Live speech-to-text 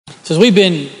So we've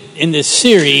been in this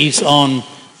series on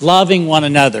loving one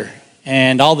another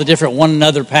and all the different one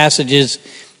another passages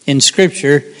in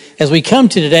Scripture. As we come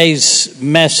to today's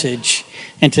message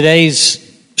and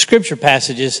today's Scripture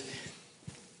passages,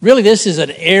 really this is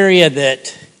an area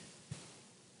that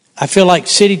I feel like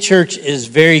City Church is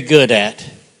very good at,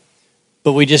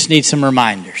 but we just need some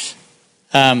reminders.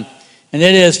 And that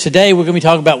is, today we're going to be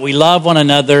talking about we love one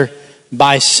another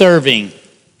by serving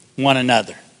one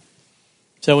another.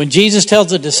 So when Jesus tells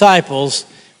the disciples,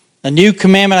 a new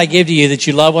commandment I give to you, that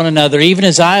you love one another, even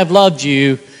as I have loved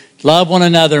you, love one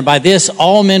another. And by this,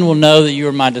 all men will know that you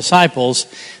are my disciples.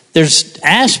 There's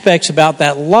aspects about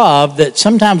that love that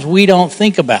sometimes we don't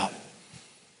think about.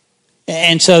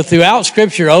 And so throughout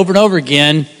Scripture, over and over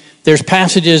again, there's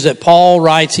passages that Paul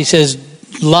writes. He says,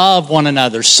 love one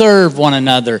another, serve one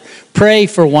another, pray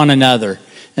for one another.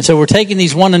 And so we're taking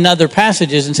these one another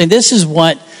passages and saying, this is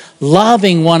what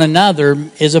loving one another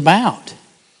is about.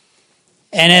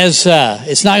 And as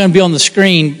it's not going to be on the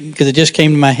screen because it just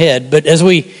came to my head, but as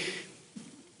we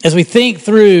think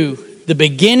through the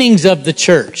beginnings of the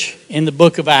church in the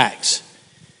book of Acts,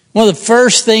 one of the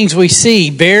first things we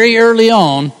see very early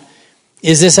on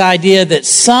is this idea that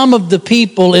some of the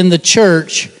people in the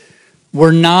church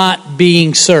were not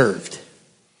being served.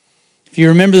 If you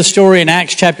remember the story in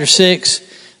Acts chapter 6,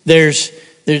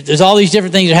 there's all these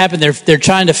different things that happen. They're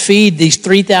trying to feed these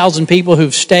 3,000 people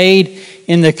who've stayed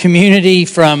in the community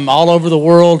from all over the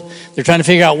world. They're trying to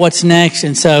figure out what's next.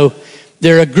 And so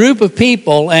they're a group of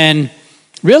people, and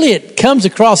really it comes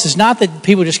across as not that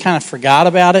people just kind of forgot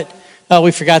about it. Oh,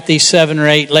 we forgot these 7 or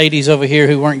 8 ladies over here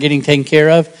who weren't getting taken care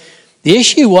of. The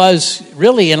issue was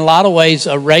really in a lot of ways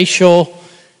a racial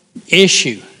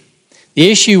issue. The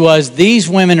issue was these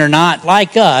women are not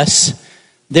like us.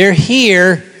 They're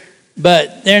here,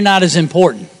 but they're not as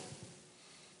important.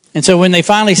 And so when they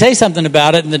finally say something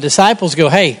about it and the disciples go,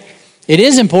 hey, it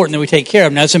is important that we take care of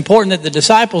them. Now, it's important that the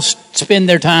disciples spend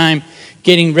their time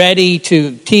getting ready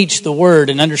to teach the Word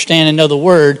and understand and know the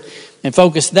Word and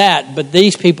focus that, but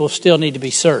these people still need to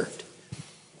be served.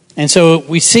 And so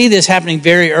we see this happening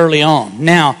very early on.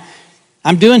 Now,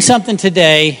 I'm doing something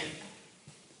today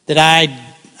that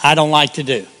I don't like to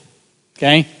do,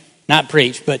 okay? Not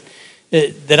preach, but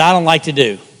that I don't like to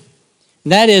do.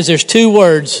 And that is, there's 2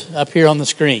 words up here on the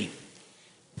screen.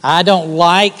 I don't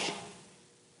like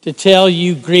to tell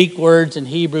you Greek words and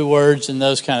Hebrew words and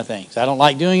those kind of things. I don't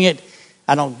like doing it.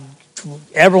 I don't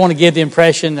ever want to give the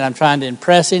impression that I'm trying to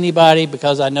impress anybody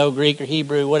because I know Greek or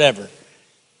Hebrew, whatever.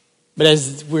 But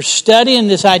as we're studying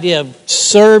this idea of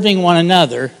serving one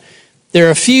another, there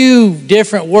are a few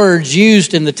different words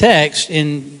used in the text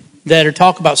that are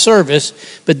talk about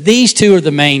service, but these 2 are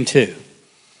the main 2.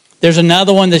 There's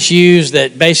another one that's used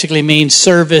that basically means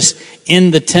service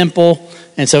in the temple.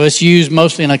 And so it's used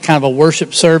mostly in a kind of a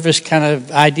worship service kind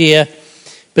of idea.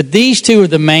 But these 2 are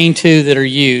the main 2 that are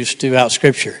used throughout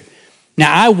Scripture.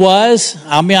 Now I'll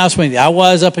be honest with you, I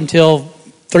was up until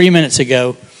 3 minutes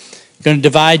ago going to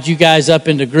divide you guys up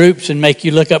into groups and make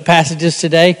you look up passages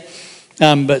today.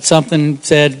 But something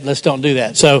said, let's don't do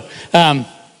that. So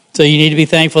you need to be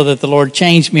thankful that the Lord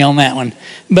changed me on that one.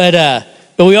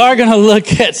 But we are going to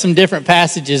look at some different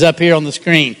passages up here on the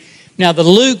screen. Now, the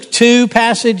Luke 2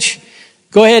 passage,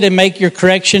 go ahead and make your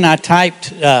correction. I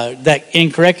typed that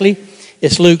incorrectly.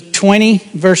 It's Luke 20,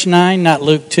 verse 9, not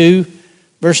Luke 2,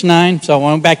 verse 9. So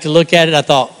I went back to look at it. I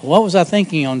thought, what was I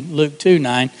thinking on Luke 2,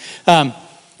 9? But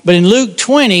in Luke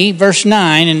 20, verse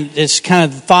 9, and it's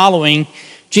kind of following,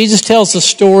 Jesus tells the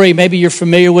story, maybe you're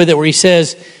familiar with it, where he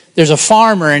says there's a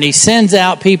farmer and he sends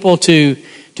out people to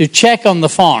check on the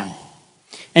farm.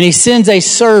 And he sends a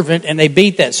servant, and they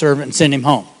beat that servant and send him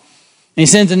home. And he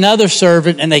sends another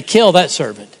servant, and they kill that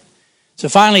servant. So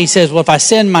finally he says, well, if I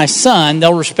send my son,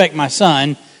 they'll respect my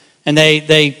son. And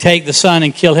they take the son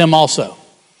and kill him also.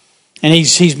 And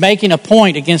he's making a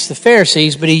point against the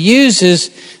Pharisees, but he uses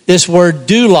this word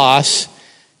doulos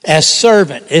as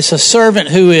servant. It's a servant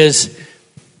who is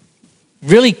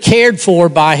really cared for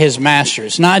by his master.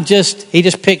 It's not just, he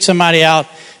just picked somebody out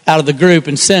of the group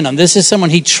and sent them. This is someone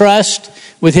he trusts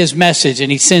with his message,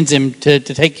 and he sends him to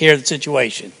take care of the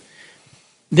situation.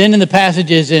 Then in the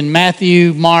passages in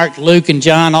Matthew, Mark, Luke, and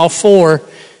John, all 4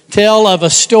 tell of a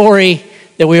story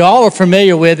that we all are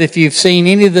familiar with if you've seen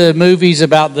any of the movies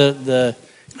about the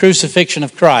crucifixion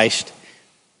of Christ.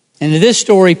 And in this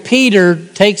story, Peter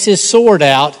takes his sword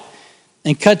out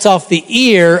and cuts off the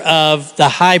ear of the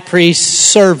high priest's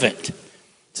servant.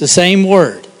 It's the same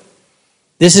word.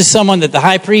 This is someone that the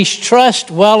high priest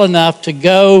trusts well enough to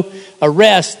go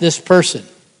arrest this person.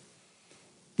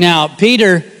 Now,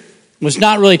 Peter was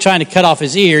not really trying to cut off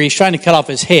his ear. He's trying to cut off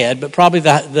his head, but probably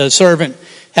the servant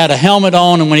had a helmet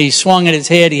on, and when he swung at his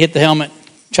head, he hit the helmet,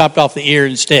 chopped off the ear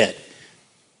instead.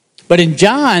 But in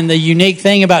John, the unique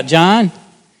thing about John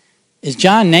is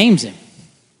John names him.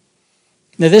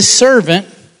 Now, this servant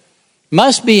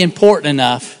must be important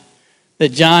enough that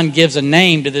John gives a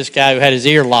name to this guy who had his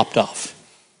ear lopped off,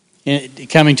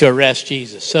 coming to arrest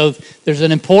Jesus. So there's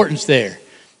an importance there.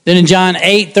 Then in John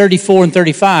 8:34 and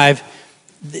 35,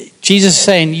 Jesus is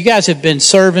saying, you guys have been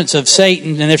servants of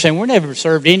Satan. And they're saying, we're never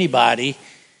served anybody.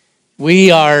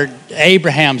 We are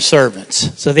Abraham's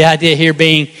servants. So the idea here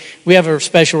being, we have a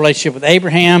special relationship with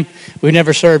Abraham. We've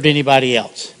never served anybody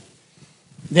else.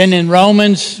 Then in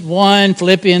Romans 1,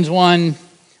 Philippians 1,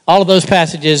 all of those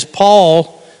passages,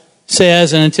 Paul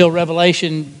says, and until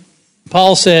Revelation,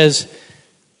 Paul says,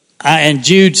 and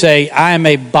Jude say, I am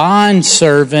a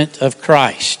bondservant of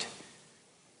Christ.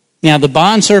 Now, the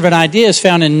bondservant idea is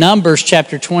found in Numbers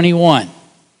chapter 21.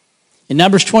 In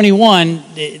Numbers 21,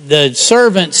 the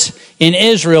servants in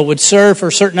Israel would serve for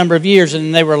a certain number of years and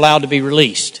then they were allowed to be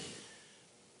released.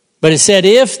 But it said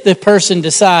if the person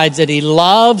decides that he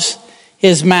loves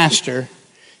his master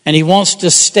and he wants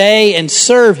to stay and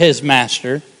serve his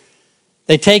master,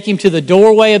 they take him to the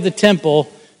doorway of the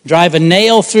temple, drive a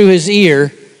nail through his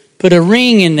ear, put a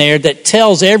ring in there that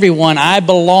tells everyone, I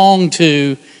belong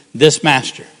to this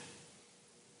master.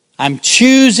 I'm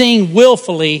choosing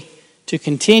willfully to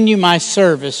continue my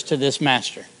service to this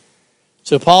master.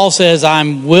 So Paul says,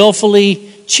 I'm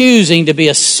willfully choosing to be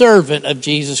a servant of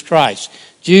Jesus Christ.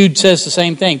 Jude says the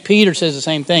same thing. Peter says the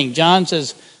same thing. John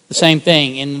says the same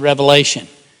thing in Revelation.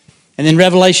 And in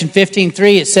Revelation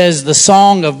 15:3, it says, the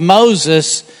song of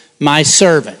Moses, my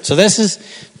servant. So this is,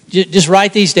 just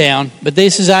write these down, but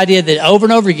this is the idea that over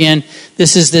and over again,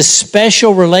 this is this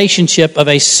special relationship of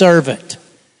a servant.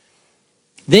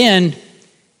 Then,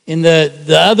 in the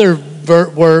other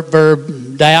verb,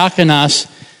 diakonos,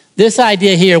 this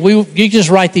idea here, you just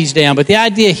write these down, but the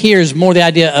idea here is more the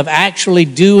idea of actually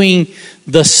doing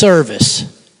the service.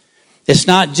 It's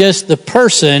not just the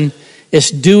person,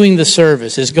 it's doing the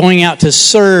service. It's going out to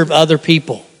serve other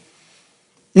people.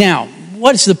 Now,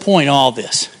 what's the point of all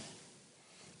this?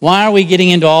 Why are we getting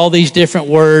into all these different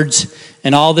words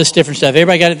and all this different stuff?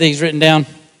 Everybody got these written down?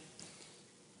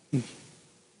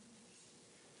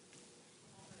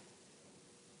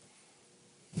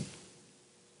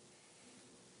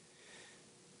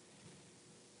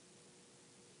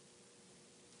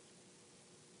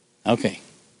 Okay.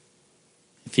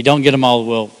 If you don't get them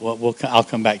all, I'll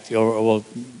come back to you, or we'll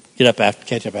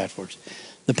catch up afterwards.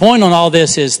 The point on all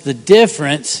this is the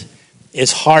difference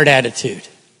is heart attitude.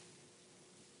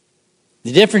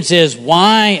 The difference is,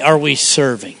 why are we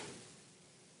serving?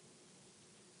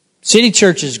 City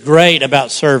Church is great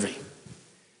about serving.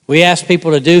 We ask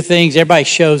people to do things, everybody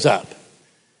shows up.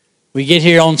 We get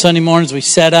here on Sunday mornings, we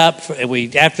set up,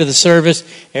 after the service,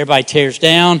 everybody tears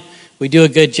down, we do a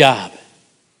good job.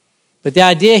 But the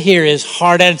idea here is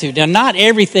heart attitude. Now, not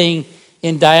everything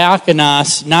in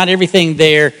diakonos, not everything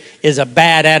there is a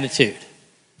bad attitude.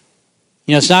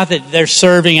 You know, it's not that they're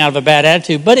serving out of a bad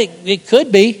attitude, but it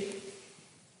could be.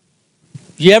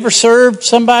 You ever served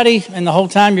somebody and the whole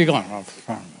time you're going, oh.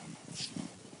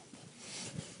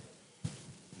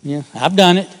 Yeah, I've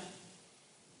done it.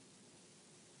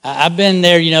 I've been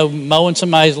there, mowing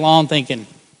somebody's lawn thinking,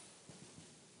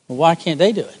 well, why can't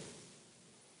they do it?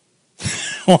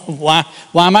 Why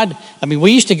am I mean,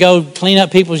 we used to go clean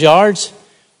up people's yards,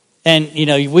 and,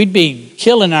 we'd be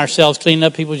killing ourselves cleaning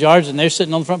up people's yards, and they're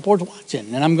sitting on the front porch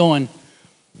watching. And I'm going,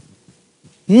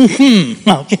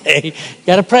 okay,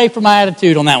 got to pray for my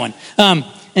attitude on that one.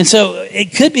 And so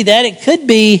it could be that. It could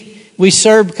be we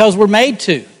serve because we're made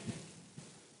to.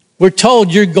 We're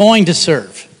told you're going to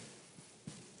serve.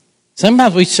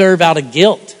 Sometimes we serve out of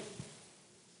guilt.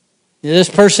 This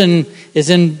person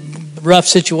is in rough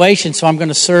situation, so I'm going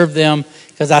to serve them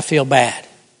because I feel bad.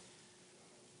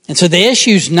 And so the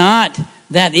issue is not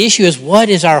that. The issue is, what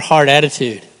is our heart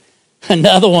attitude?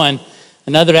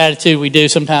 Another attitude we do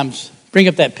sometimes. Bring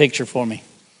up that picture for me.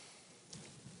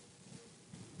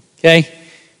 Okay?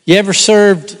 You ever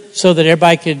served so that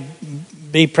everybody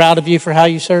could be proud of you for how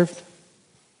you served?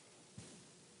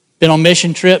 Been on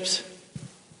mission trips?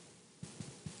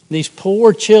 These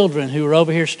poor children who were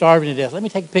over here starving to death. Let me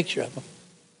take a picture of them.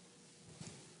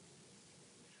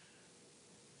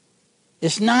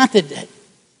 It's not that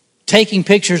taking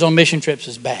pictures on mission trips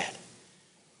is bad.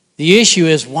 The issue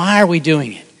is, why are we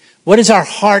doing it? What is our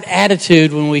heart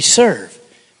attitude when we serve?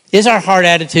 Is our heart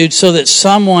attitude so that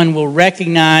someone will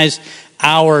recognize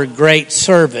our great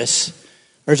service?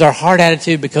 Or is our heart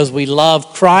attitude because we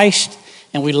love Christ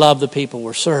and we love the people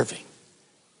we're serving?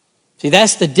 See,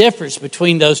 that's the difference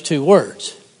between those two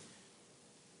words.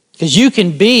 Because you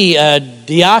can be a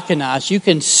diakonos, you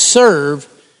can serve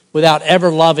without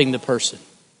ever loving the person.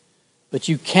 But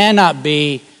you cannot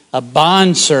be a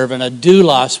bondservant, a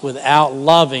doulos, without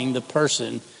loving the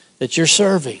person that you're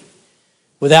serving.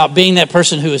 Without being that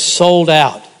person who is sold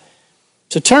out.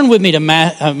 So turn with me to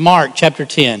Mark chapter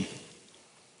 10.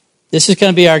 This is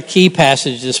going to be our key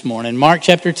passage this morning. Mark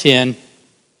chapter 10.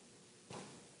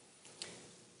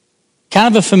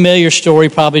 Kind of a familiar story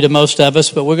probably to most of us,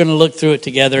 but we're going to look through it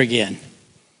together again.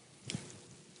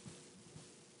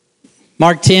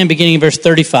 Mark 10, beginning in verse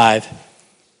 35.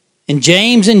 And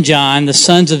James and John, the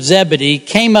sons of Zebedee,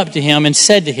 came up to him and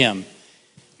said to him,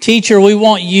 Teacher, we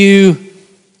want you...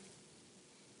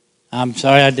 I'm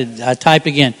sorry, I typed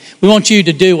again. We want you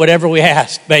to do whatever we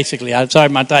ask, basically. I'm sorry,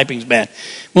 my typing's bad.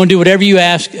 We want to do whatever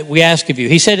we ask of you.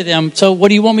 He said to them, So what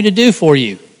do you want me to do for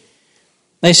you?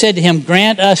 They said to him,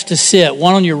 Grant us to sit,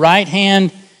 one on your right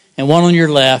hand and one on your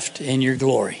left in your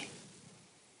glory.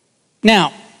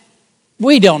 Now,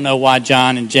 we don't know why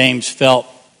John and James felt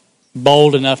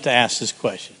bold enough to ask this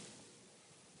question.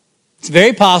 It's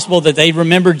very possible that they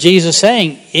remembered Jesus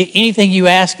saying, anything you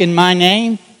ask in my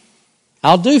name,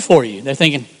 I'll do for you. They're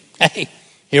thinking, hey,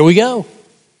 here we go.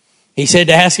 He said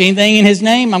to ask anything in his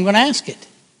name, I'm going to ask it.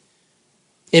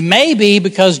 It may be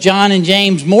because John and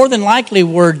James more than likely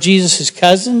were Jesus'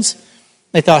 cousins.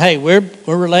 They thought, hey, we're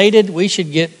related. We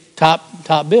should get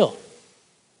top bill.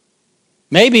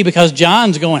 Maybe because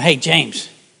John's going, hey, James,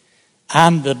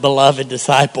 I'm the beloved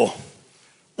disciple.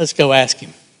 Let's go ask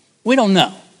him. We don't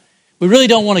know. We really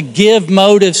don't want to give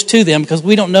motives to them because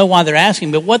we don't know why they're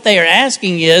asking. But what they are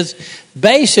asking is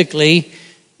basically,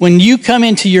 when you come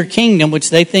into your kingdom,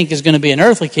 which they think is going to be an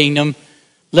earthly kingdom,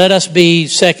 let us be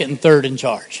second and third in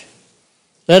charge.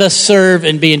 Let us serve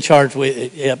and be in charge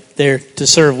with there to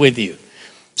serve with you.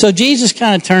 So Jesus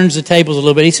kind of turns the tables a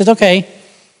little bit. He says, okay,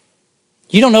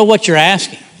 you don't know what you're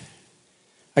asking.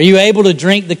 Are you able to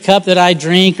drink the cup that I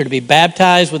drink or to be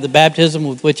baptized with the baptism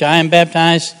with which I am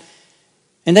baptized?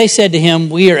 And they said to him,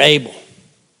 we are able.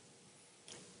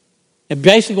 And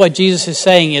basically what Jesus is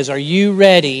saying is, are you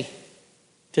ready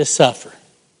to suffer?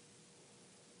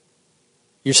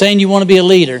 You're saying you want to be a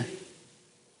leader.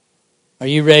 Are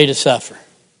you ready to suffer?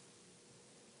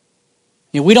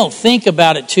 You know, we don't think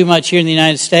about it too much here in the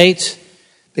United States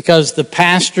because the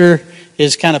pastor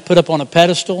is kind of put up on a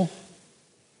pedestal.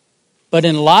 But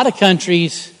in a lot of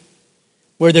countries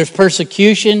where there's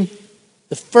persecution,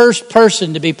 the first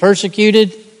person to be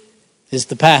persecuted is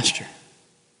the pastor.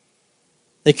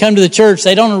 They come to the church,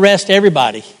 they don't arrest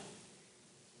everybody.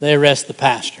 They arrest the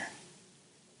pastor.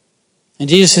 And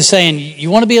Jesus is saying,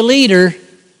 you want to be a leader,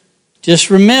 just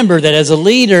remember that as a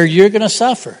leader, you're going to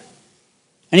suffer.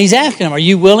 And he's asking them, are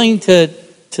you willing to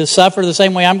suffer the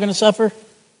same way I'm going to suffer?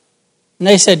 And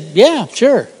they said, yeah,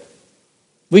 sure.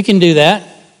 We can do that.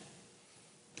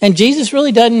 And Jesus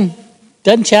really doesn't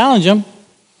challenge them.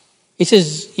 He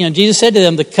says, Jesus said to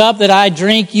them, the cup that I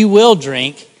drink, you will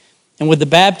drink. And with the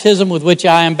baptism with which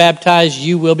I am baptized,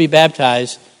 you will be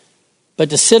baptized.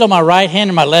 But to sit on my right hand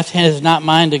or my left hand is not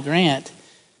mine to grant,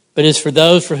 but is for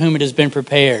those for whom it has been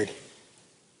prepared.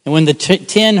 And when the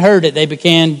 10 heard it, they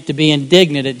began to be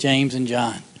indignant at James and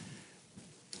John.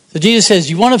 So Jesus says,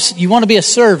 you want to be a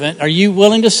servant, are you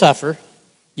willing to suffer?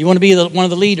 You want to be one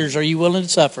of the leaders, are you willing to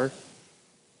suffer?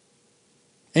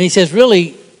 And he says,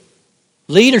 really,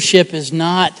 leadership is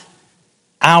not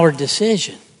our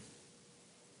decision.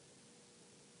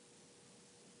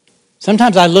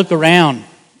 Sometimes I look around,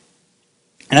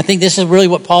 and I think this is really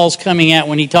what Paul's coming at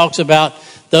when he talks about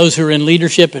those who are in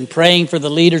leadership and praying for the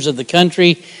leaders of the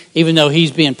country, even though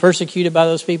he's being persecuted by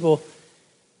those people,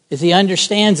 is he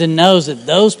understands and knows that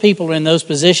those people are in those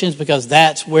positions because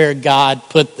that's where God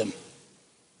put them.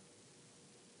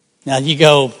 Now you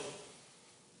go,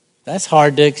 that's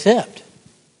hard to accept.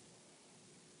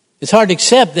 It's hard to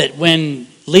accept that when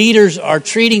leaders are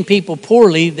treating people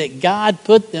poorly, that God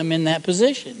put them in that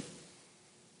position.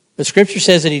 But Scripture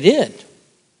says that he did.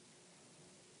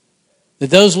 That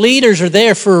those leaders are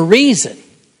there for a reason.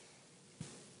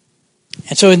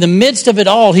 And so in the midst of it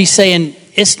all, he's saying,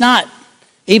 it's not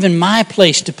even my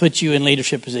place to put you in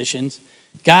leadership positions.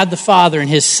 God the Father in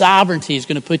his sovereignty is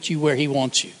going to put you where he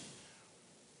wants you.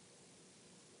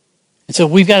 And so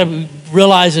we've got to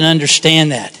realize and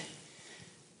understand that.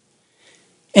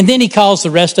 And then he calls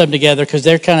the rest of them together because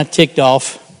they're kind of ticked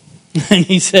off. And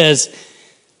he says,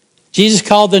 Jesus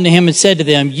called them to him and said to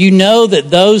them, you know that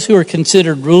those who are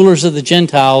considered rulers of the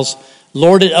Gentiles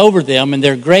lord it over them, and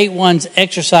their great ones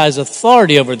exercise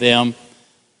authority over them,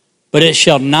 but it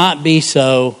shall not be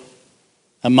so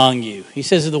among you. He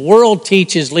says that the world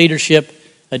teaches leadership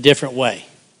a different way.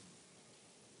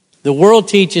 The world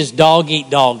teaches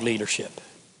dog-eat-dog leadership.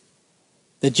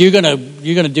 That you're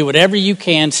gonna do whatever you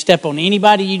can, step on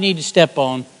anybody you need to step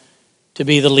on to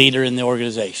be the leader in the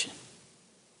organization.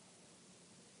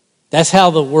 That's how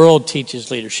the world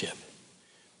teaches leadership.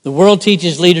 The world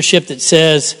teaches leadership that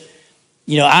says,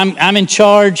 I'm in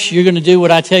charge, you're going to do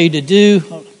what I tell you to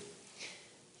do.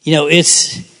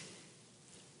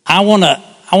 I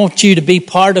want you to be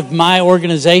part of my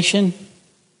organization.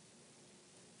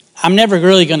 I'm never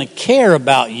really going to care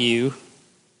about you.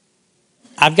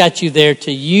 I've got you there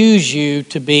to use you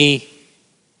to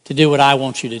do what I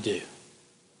want you to do.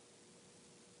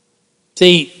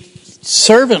 See,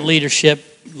 servant leadership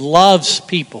loves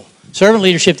people. Servant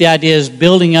leadership, the idea is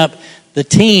building up the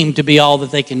team to be all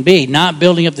that they can be, not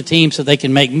building up the team so they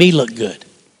can make me look good.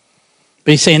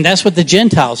 But he's saying that's what the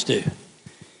Gentiles do.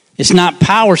 It's not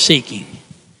power seeking.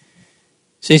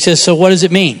 So he says, so what does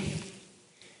it mean?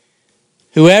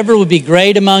 Whoever will be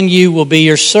great among you will be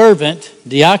your servant,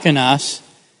 diakonos,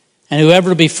 and whoever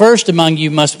will be first among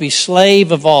you must be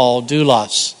slave of all,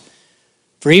 doulos.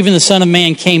 For even the Son of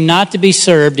Man came not to be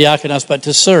served, diakonos, but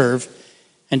to serve,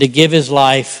 and to give his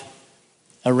life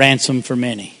a ransom for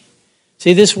many.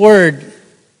 See, this word,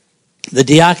 the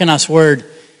diakonos word,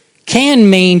 can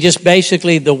mean just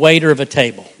basically the waiter of a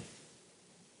table.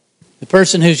 The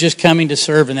person who's just coming to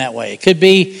serve in that way. It could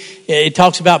be, it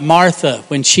talks about Martha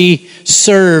when she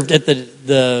served at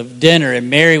the dinner and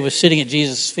Mary was sitting at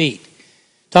Jesus' feet.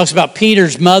 It talks about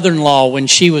Peter's mother-in-law when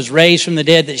she was raised from the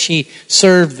dead that she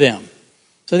served them.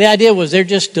 So the idea was they're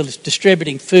just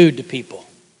distributing food to people.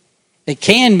 It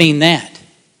can mean that.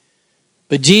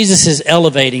 But Jesus is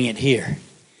elevating it here.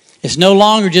 It's no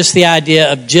longer just the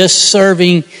idea of just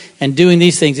serving and doing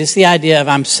these things. It's the idea of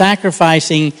I'm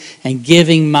sacrificing and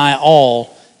giving my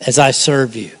all as I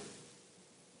serve you.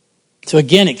 So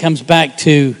again, it comes back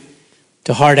to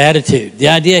heart attitude. The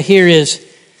idea here is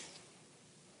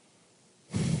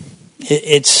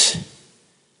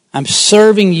I'm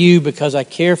serving you because I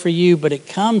care for you, but it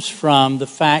comes from the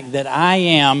fact that I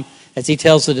am, as he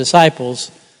tells the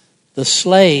disciples, the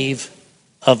slave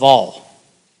of all.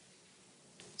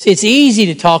 See, it's easy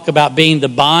to talk about being the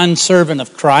bondservant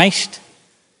of Christ,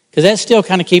 because that still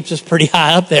kind of keeps us pretty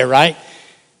high up there, right?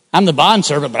 I'm the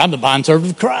bondservant, but I'm the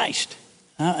bondservant of Christ.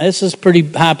 This is a pretty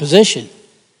high position.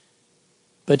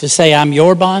 But to say I'm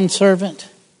your bondservant,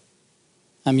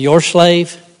 I'm your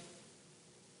slave,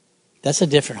 that's a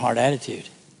different heart attitude.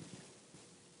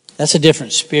 That's a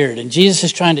different spirit. And Jesus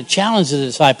is trying to challenge the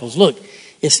disciples. Look,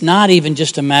 it's not even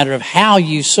just a matter of how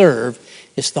you serve,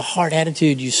 it's the heart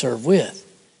attitude you serve with.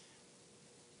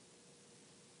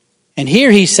 And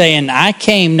here he's saying, I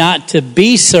came not to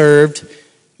be served,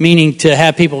 meaning to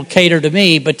have people cater to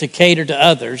me, but to cater to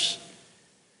others.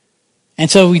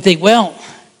 And so we think, well,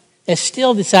 there's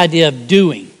still this idea of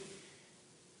doing.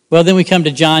 Well, then we come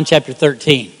to John chapter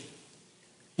 13.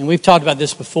 And we've talked about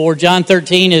this before. John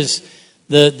 13 is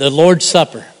the Lord's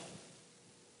Supper.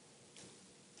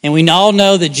 And we all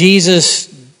know that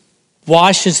Jesus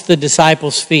washes the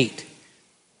disciples' feet.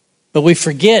 But we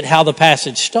forget how the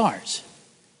passage starts.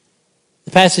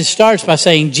 The passage starts by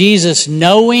saying Jesus,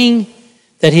 knowing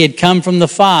that he had come from the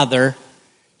Father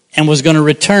and was going to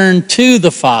return to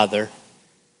the Father,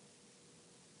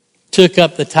 took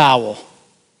up the towel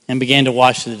and began to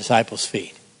wash the disciples'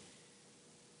 feet.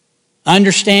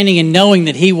 Understanding and knowing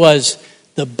that he was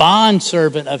the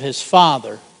bondservant of his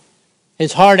Father,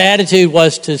 his heart attitude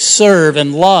was to serve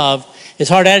and love. His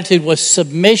heart attitude was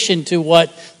submission to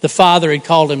what the Father had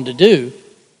called him to do.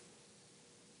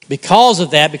 Because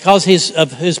of that, because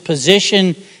of his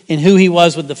position in who he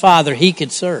was with the Father, he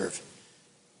could serve.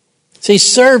 See,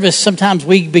 service, sometimes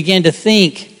we begin to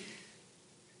think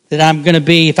that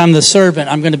if I'm the servant,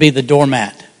 I'm going to be the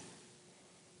doormat.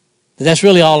 That that's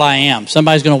really all I am.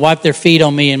 Somebody's going to wipe their feet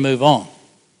on me and move on.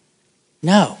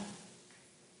 No.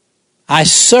 I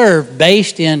serve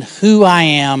based in who I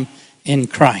am in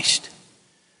Christ.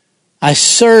 I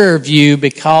serve you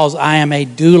because I am a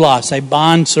doulos, a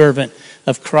bondservant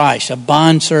of Christ, a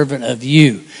bondservant of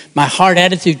you. My heart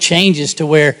attitude changes to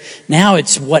where now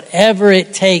it's whatever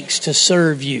it takes to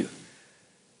serve you.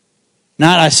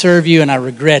 Not I serve you and I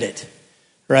regret it,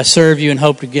 or I serve you and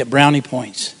hope to get brownie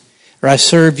points, or I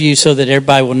serve you so that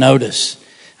everybody will notice.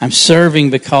 I'm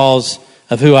serving because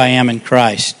of who I am in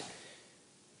Christ.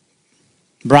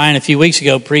 Brian, a few weeks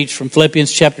ago, preached from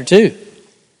Philippians chapter 2.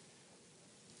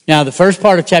 Now, the first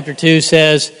part of chapter 2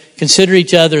 says, consider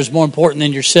each other as more important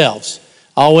than yourselves.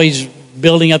 Always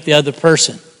building up the other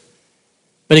person.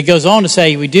 But it goes on to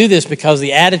say, we do this because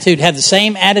the attitude, have the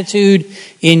same attitude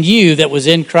in you that was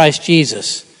in Christ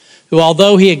Jesus, who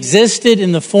although he existed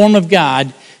in the form of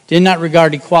God, did not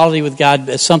regard equality with God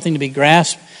as something to be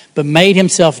grasped, but made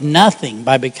himself nothing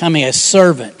by becoming a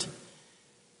servant.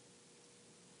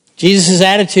 Jesus'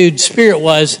 attitude, spirit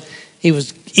was, he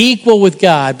was equal with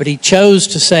God, but he chose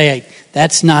to say, hey,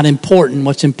 that's not important.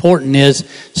 What's important is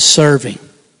serving.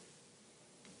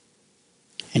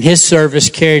 And his service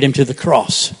carried him to the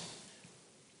cross.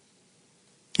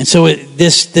 And so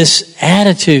this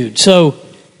attitude. So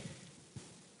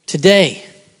today,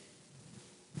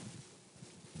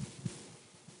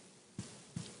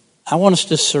 I want us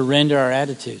to surrender our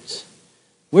attitudes.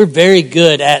 We're very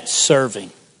good at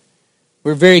serving.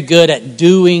 We're very good at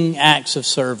doing acts of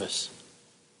service.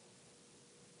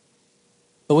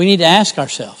 But we need to ask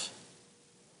ourselves,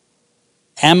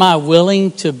 am I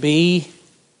willing to be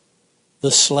the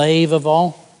slave of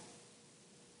all?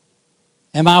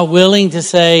 Am I willing to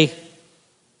say,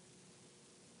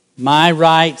 my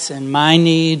rights and my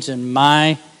needs and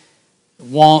my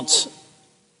wants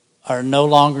are no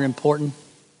longer important,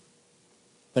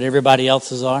 but everybody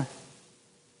else's are?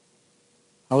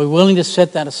 Are we willing to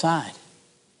set that aside?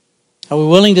 Are we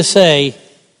willing to say,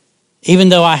 even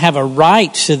though I have a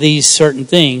right to these certain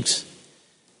things,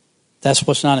 that's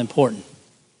what's not important?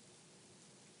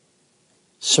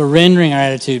 Surrendering our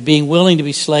attitude, being willing to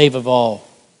be slave of all,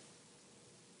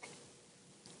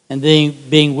 and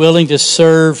being willing to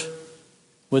serve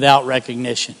without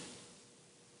recognition.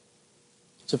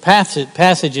 It's a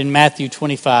passage in Matthew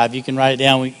 25. You can write it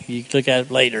down. You can look at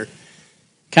it later.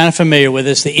 Kind of familiar with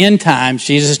this. The end times.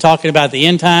 Jesus is talking about the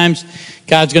end times.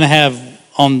 God's going to have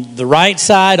on the right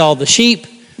side all the sheep,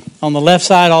 on the left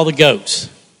side all the goats.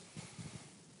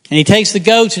 And he takes the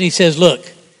goats and he says, look,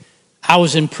 I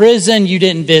was in prison, you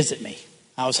didn't visit me.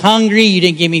 I was hungry, you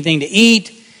didn't give me anything to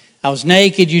eat. I was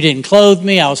naked, you didn't clothe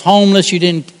me. I was homeless, you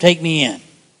didn't take me in.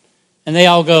 And they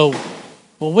all go,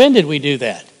 well, when did we do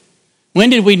that?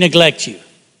 When did we neglect you? And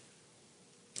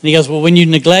he goes, well, when you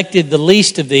neglected the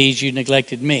least of these, you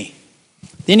neglected me.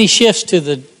 Then he shifts to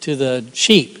the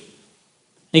sheep. And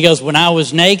he goes, when I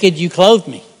was naked, you clothed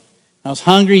me. When I was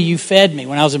hungry, you fed me.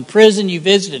 When I was in prison, you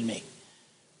visited me.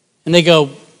 And they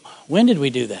go, when did we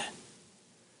do that?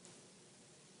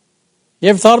 You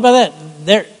ever thought about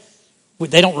that?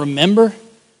 They don't remember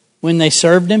when they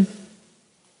served him.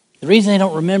 The reason they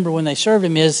don't remember when they served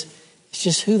him is it's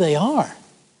just who they are.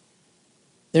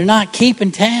 They're not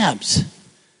keeping tabs.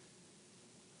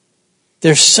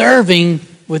 They're serving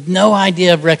with no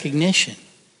idea of recognition.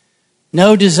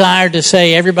 No desire to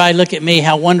say, everybody look at me,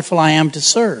 how wonderful I am to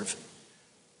serve.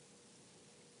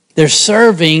 They're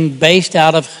serving based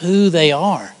out of who they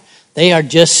are. They are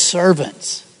just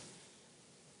servants.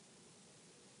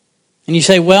 And you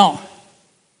say, well,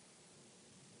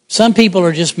 some people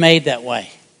are just made that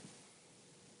way.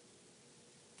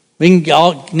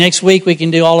 Next week we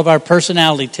can do all of our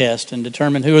personality tests and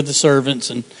determine who are the servants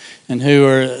and who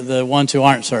are the ones who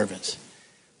aren't servants.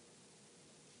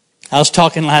 I was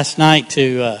talking last night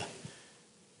to,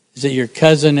 is it your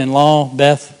cousin-in-law,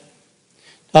 Beth?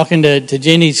 Talking to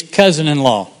Jenny's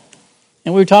cousin-in-law.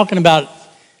 And we were talking about,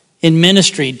 in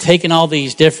ministry, taking all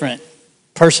these different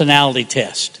personality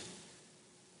tests.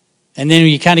 And then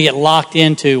you kind of get locked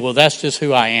into, well, that's just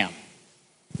who I am.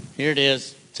 Here it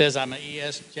is. It says I'm an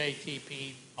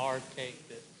ESJTPRK,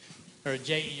 or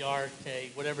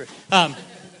JERK, whatever.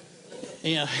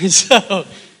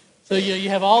 So you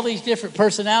have all these different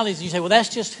personalities, and you say, well, that's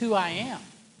just who I am.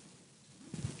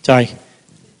 Sorry.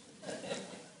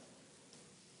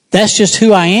 That's just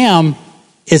who I am.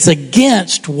 It's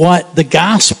against what the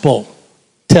gospel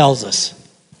tells us.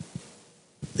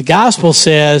 The gospel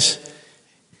says,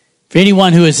 for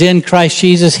anyone who is in Christ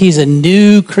Jesus, he's a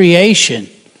new creation.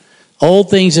 Old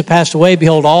things have passed away.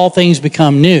 Behold, all things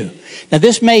become new. Now,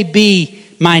 this may be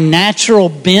my natural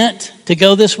bent to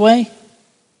go this way,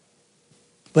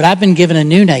 but I've been given a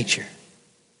new nature.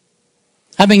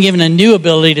 I've been given a new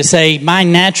ability to say my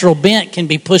natural bent can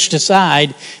be pushed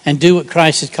aside and do what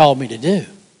Christ has called me to do.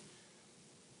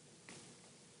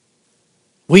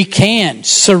 We can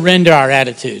surrender our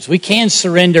attitudes. We can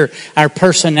surrender our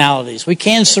personalities. We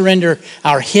can surrender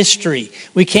our history.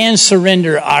 We can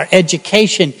surrender our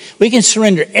education. We can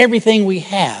surrender everything we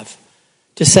have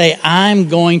to say, I'm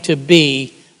going to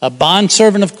be a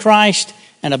bondservant of Christ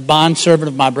and a bondservant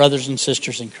of my brothers and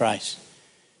sisters in Christ.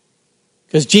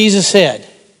 Because Jesus said,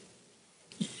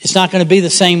 it's not going to be the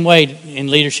same way in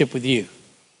leadership with you.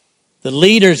 The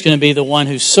leader is going to be the one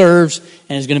who serves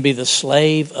and is going to be the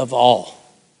slave of all.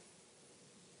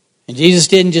 And Jesus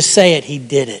didn't just say it, he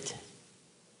did it.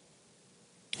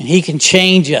 And He can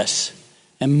change us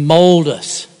and mold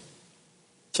us.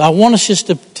 So I want us just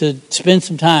to spend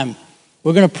some time.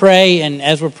 We're going to pray, and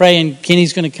as we're praying,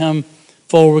 Kenny's going to come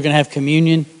forward. We're going to have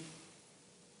communion.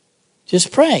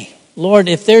 Just pray. Lord,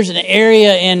 if there's an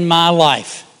area in my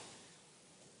life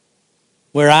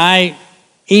where I,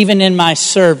 even in my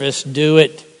service, do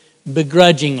it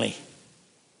begrudgingly,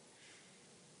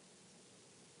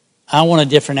 I want a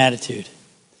different attitude.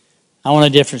 I want a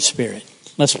different spirit.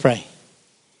 Let's pray.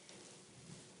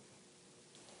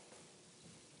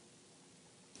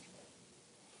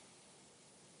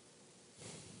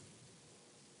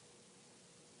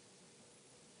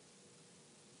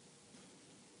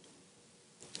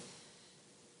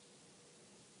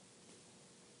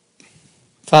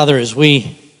 Father, as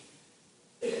we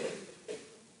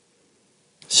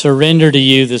surrender to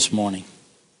you this morning,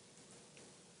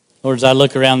 Lord, as I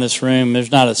look around this room,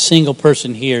 there's not a single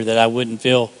person here that I wouldn't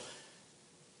feel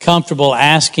comfortable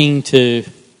asking to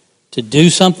do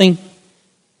something,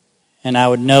 and I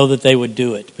would know that they would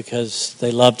do it because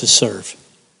they love to serve.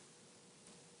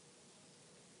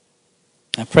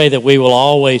 I pray that we will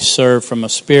always serve from a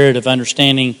spirit of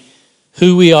understanding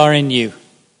who we are in you.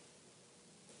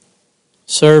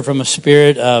 Serve from a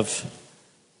spirit of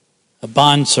a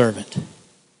bondservant.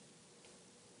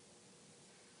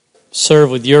 Serve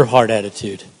with your heart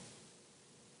attitude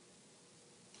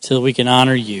so that we can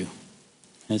honor you.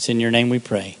 And it's in your name we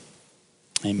pray.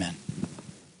 Amen.